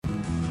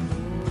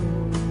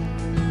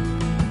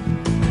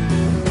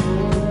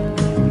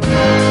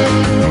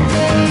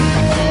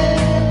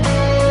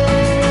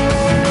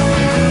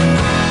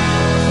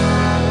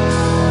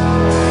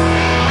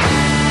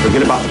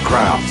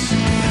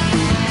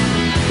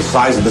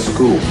size of the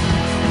school,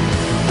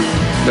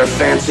 their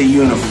fancy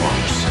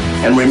uniforms,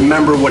 and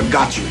remember what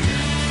got you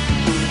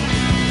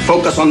here.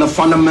 Focus on the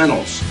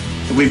fundamentals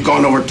that we've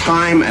gone over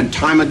time and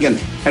time again.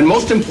 And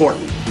most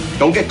important,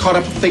 don't get caught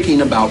up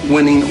thinking about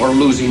winning or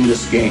losing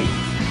this game.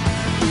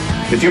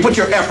 If you put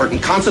your effort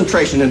and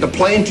concentration into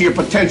playing to your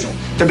potential,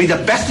 to be the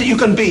best that you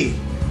can be,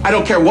 I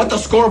don't care what the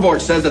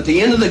scoreboard says at the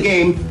end of the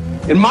game,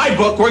 in my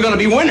book, we're going to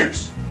be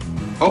winners.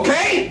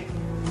 Okay?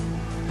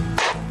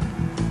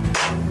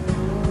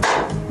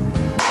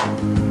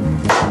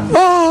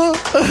 All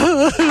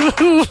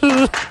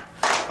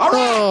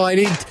right. Oh,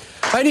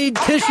 I need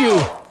tissue.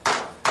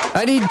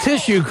 I need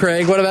tissue,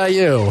 Craig. What about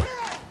you?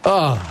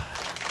 Oh,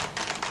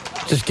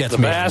 just gets me.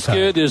 The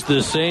basket is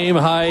the same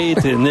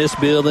height in this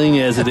building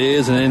as it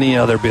is in any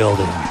other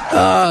building.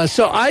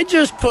 So I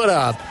just put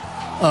up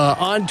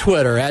on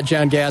Twitter, at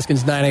John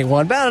Gaskins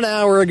 981, about an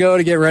hour ago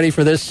to get ready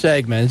for this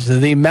segment,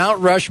 the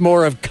Mount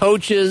Rushmore of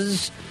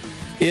coaches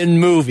in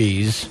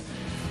movies.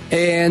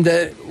 And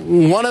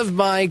one of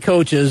my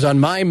coaches on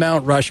my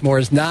Mount Rushmore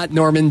is not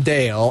Norman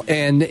Dale,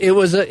 and it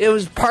was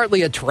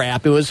partly a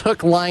trap. It was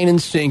hook, line,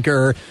 and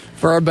sinker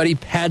for our buddy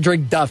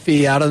Patrick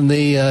Duffy out in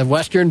the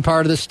western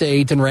part of the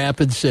state in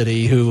Rapid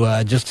City, who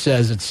just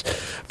says it's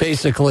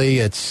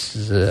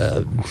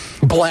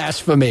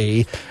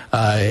blasphemy.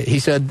 He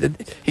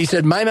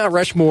said my Mount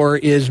Rushmore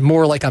is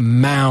more like a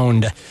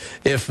mound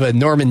if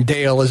Norman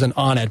Dale isn't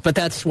on it. But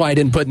that's why I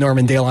didn't put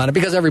Norman Dale on it,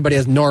 because everybody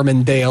has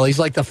Norman Dale. He's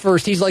like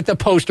the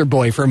poster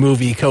boy for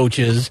movie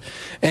coaches.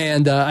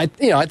 And I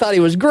thought he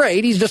was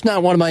great. He's just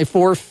not one of my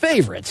four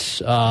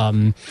favorites.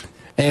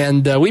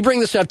 And we bring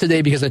this up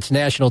today because it's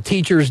National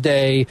Teachers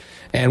Day,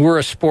 and we're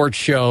a sports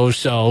show,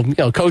 so,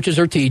 coaches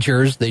are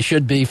teachers. They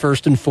should be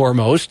first and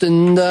foremost,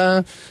 and,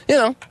 and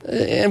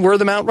we're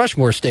the Mount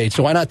Rushmore state,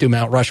 so why not do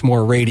Mount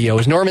Rushmore radio?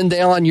 Is Norman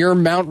Dale on your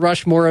Mount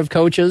Rushmore of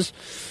coaches?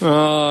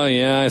 Oh,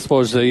 yeah, I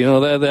suppose,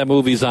 that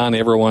movie's on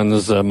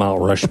everyone's Mount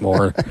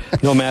Rushmore,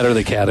 no matter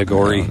the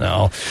category.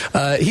 No.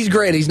 He's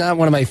great. He's not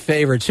one of my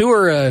favorites. Who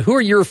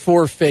are your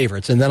four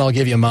favorites? And then I'll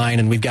give you mine,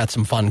 and we've got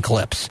some fun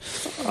clips.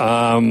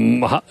 How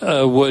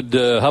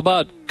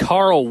about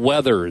Carl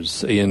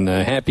Weathers in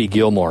Happy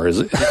Gilmore as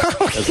a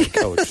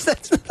coach?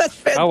 That's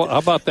how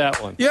about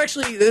that one? You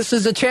actually, this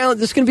is a challenge.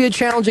 This can be a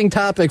challenging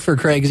topic for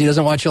Craig because he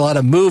doesn't watch a lot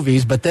of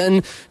movies. But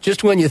then,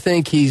 just when you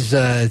think he's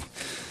not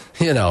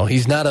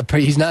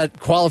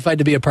qualified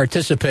to be a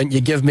participant,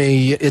 you give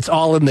me "It's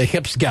All in the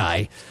Hips"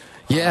 guy.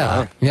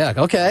 Yeah,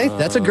 okay,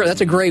 that's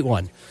a great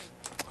one.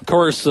 Of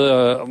course,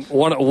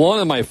 one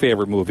of my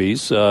favorite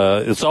movies.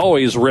 It's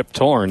always Rip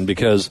Torn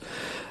because.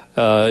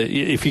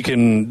 If you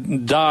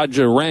can dodge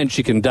a wrench,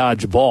 you can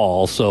dodge a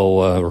ball.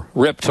 So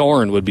Rip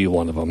Torn would be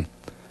one of them.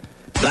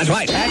 That's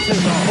right.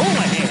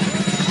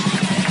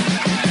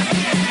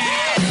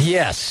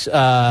 Yes,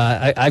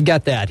 I've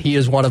got that. He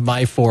is one of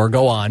my four.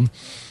 Go on.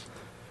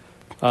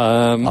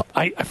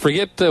 I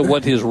forget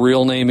what his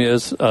real name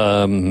is.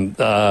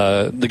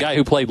 The guy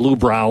who played Lou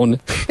Brown.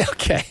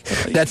 Okay,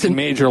 that's in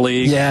Major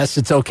League. Yes,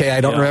 it's okay.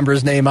 I don't remember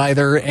his name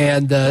either.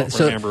 And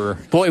remember.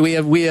 Boy, we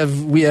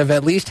have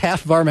at least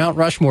half of our Mount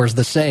Rushmores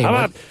the same. How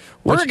about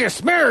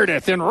Burgess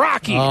Meredith in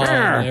Rocky? Oh,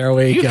 there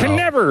we go. You can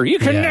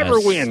never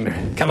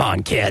win. Come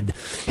on, kid.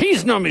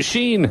 He's no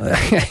machine.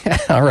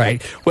 All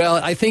right. Well,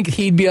 I think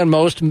he'd be on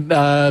most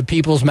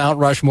people's Mount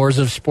Rushmores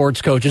of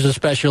sports coaches,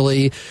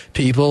 especially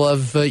people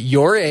of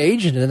your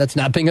age. And that's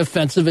not being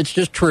offensive. It's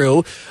just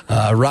true.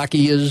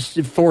 Rocky is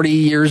 40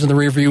 years in the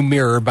rearview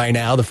mirror by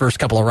now, the first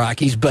couple of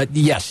Rockies. But,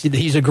 yes,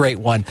 he's a great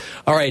one.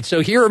 All right, so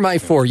here are my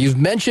four. You've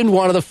mentioned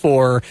one of the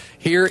four.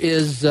 Here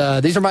is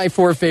these are my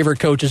four favorite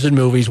coaches in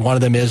movies. One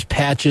of them is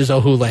Patches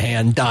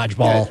O'Houlihan,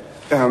 dodgeball.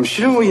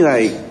 Shouldn't we,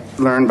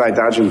 learn by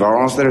dodging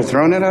balls that are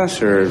thrown at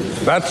us, or...?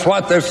 That's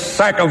what this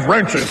sack of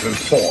wrenches is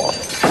for.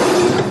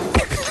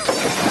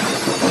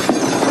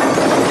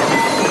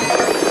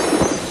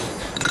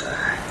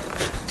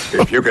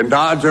 If you can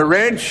dodge a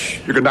wrench,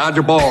 you can dodge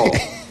a ball.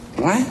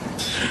 What?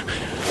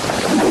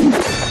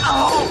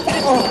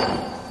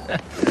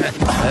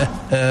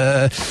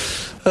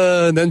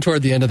 And then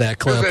toward the end of that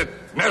clip. Is it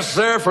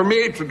necessary for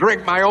me to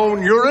drink my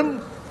own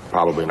urine?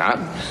 Probably not.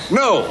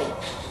 No.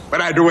 But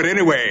I do it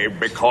anyway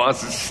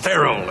because it's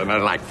sterile and I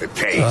like the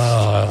taste.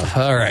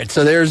 All right.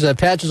 So there's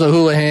Patches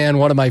O'Houlihan,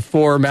 one of my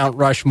four Mount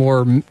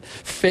Rushmore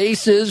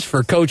faces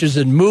for coaches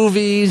in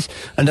movies.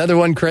 Another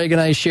one Craig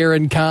and I share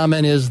in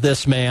common is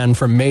this man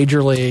from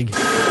Major League.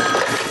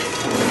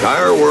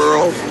 Entire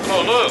world.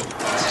 Oh, look.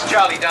 This is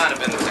Charlie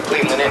Donovan of the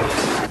Cleveland Indians.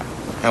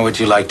 How would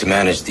you like to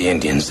manage the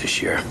Indians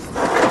this year?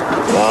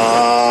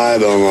 I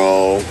don't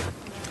know.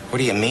 What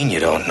do you mean you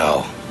don't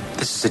know?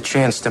 This is a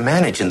chance to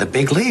manage in the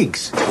big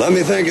leagues. Let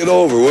me think it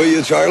over, will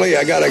you, Charlie?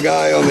 I got a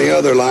guy on the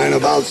other line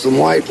about some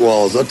white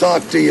walls. I'll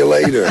talk to you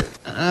later.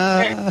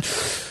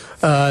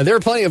 There are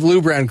plenty of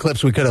Lou Brown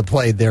clips we could have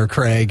played there,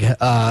 Craig.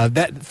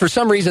 That for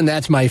some reason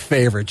that's my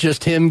favorite.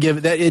 Just him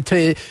give that.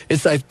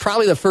 It's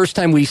probably the first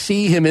time we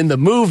see him in the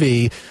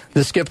movie,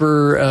 the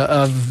skipper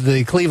of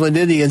the Cleveland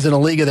Indians in a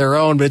league of their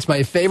own. But it's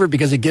my favorite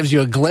because it gives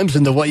you a glimpse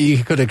into what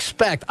you could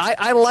expect.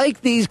 I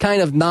like these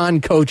kind of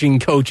non-coaching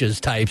coaches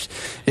types.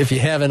 If you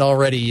haven't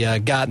already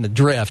gotten the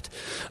drift,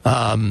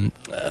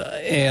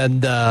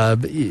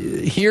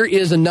 here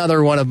is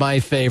another one of my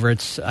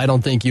favorites. I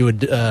don't think you would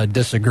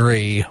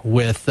disagree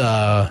with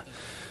this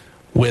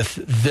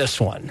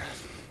one.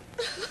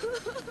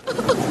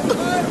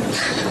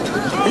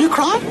 Are you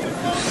crying?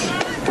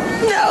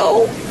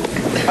 No.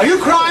 Are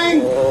you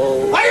crying?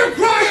 Are you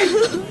crying?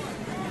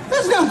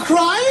 There's no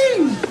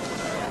crying.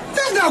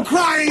 There's no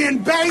crying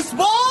in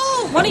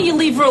baseball. Why don't you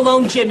leave her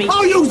alone, Jimmy?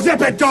 Oh, you zip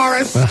it,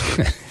 Doris.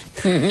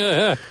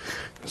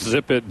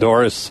 Zip it,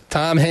 Doris.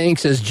 Tom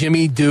Hanks as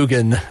Jimmy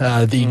Dugan,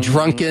 the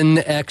drunken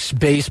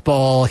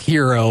ex-baseball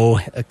hero,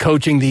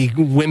 coaching the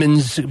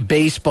women's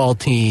baseball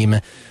team,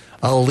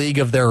 a league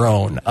of their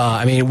own.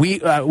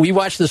 We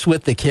watched this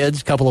with the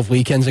kids a couple of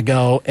weekends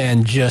ago,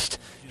 and just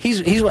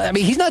he's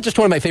not just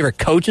one of my favorite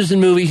coaches in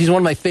movies. He's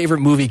one of my favorite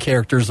movie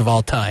characters of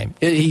all time.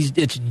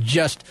 It's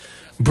just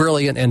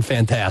brilliant and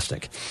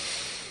fantastic.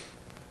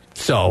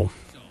 So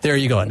there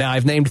you go. Now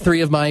I've named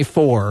 3 of my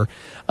 4.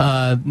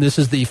 This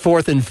is the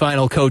 4th and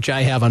final coach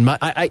I have on my.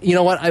 You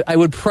know what? I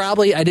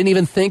didn't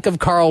even think of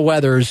Carl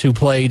Weathers, who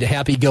played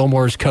Happy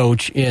Gilmore's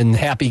coach in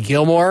Happy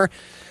Gilmore.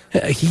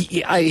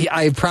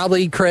 I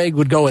probably, Craig,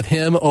 would go with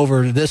him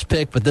over this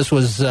pick, but this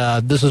was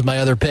my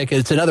other pick.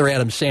 It's another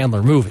Adam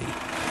Sandler movie.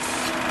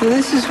 Well,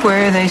 this is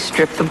where they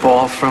strip the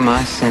ball from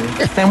us, and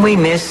then we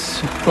miss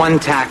 1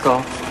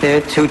 tackle. There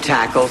are 2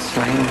 tackles.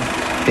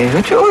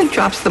 He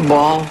drops the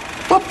ball.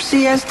 Whoops,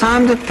 he has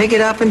time to pick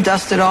it up and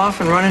dust it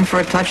off and run in for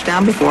a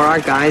touchdown before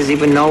our guys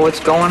even know what's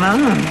going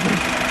on.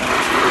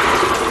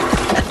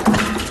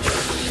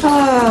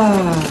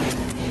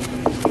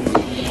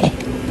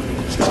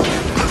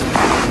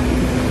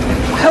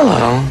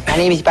 Hello. My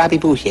name is Bobby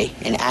Boucher,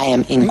 and I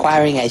am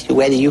inquiring as to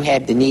whether you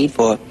have the need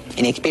for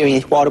an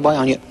experienced water boy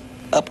on your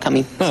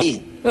upcoming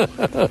season.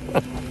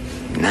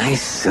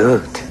 Nice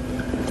suit.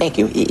 Thank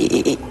you.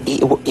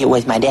 It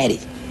was my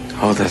daddy's.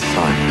 Oh, that's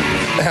fine.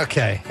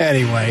 Okay,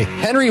 anyway,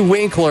 Henry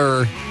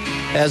Winkler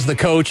as the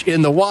coach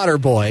in The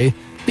Waterboy,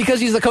 because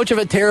he's the coach of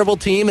a terrible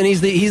team, and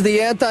he's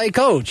the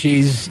anti-coach.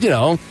 He's,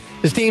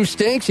 his team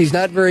stinks. He's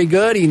not very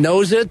good. He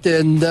knows it,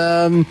 and,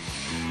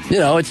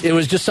 it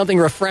was just something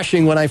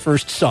refreshing when I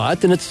first saw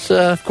it, and it's,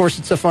 of course,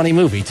 it's a funny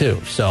movie, too.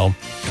 So,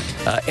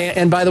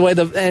 and by the way,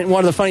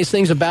 one of the funniest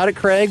things about it,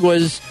 Craig,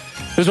 was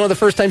it was one of the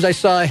first times I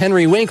saw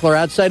Henry Winkler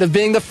outside of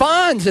being the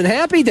Fonz in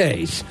Happy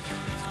Days.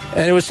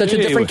 And it was such a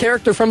different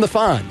character from the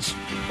Fonz.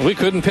 We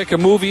couldn't pick a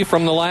movie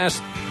from the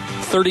last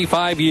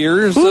 35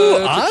 years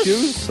to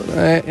choose.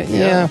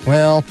 Yeah,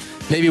 well,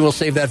 maybe we'll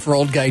save that for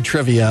old guy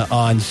trivia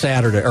on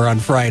Saturday or on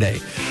Friday.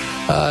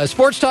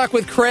 Sports Talk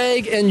with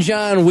Craig and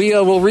John. We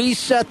will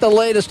reset the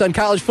latest on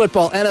college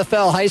football,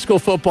 NFL, high school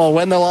football,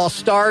 when they'll all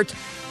start,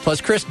 plus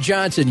Chris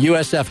Johnson,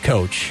 USF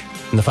coach,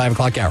 in the 5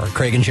 o'clock hour.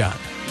 Craig and John.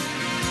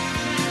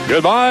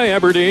 Goodbye,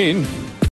 Aberdeen.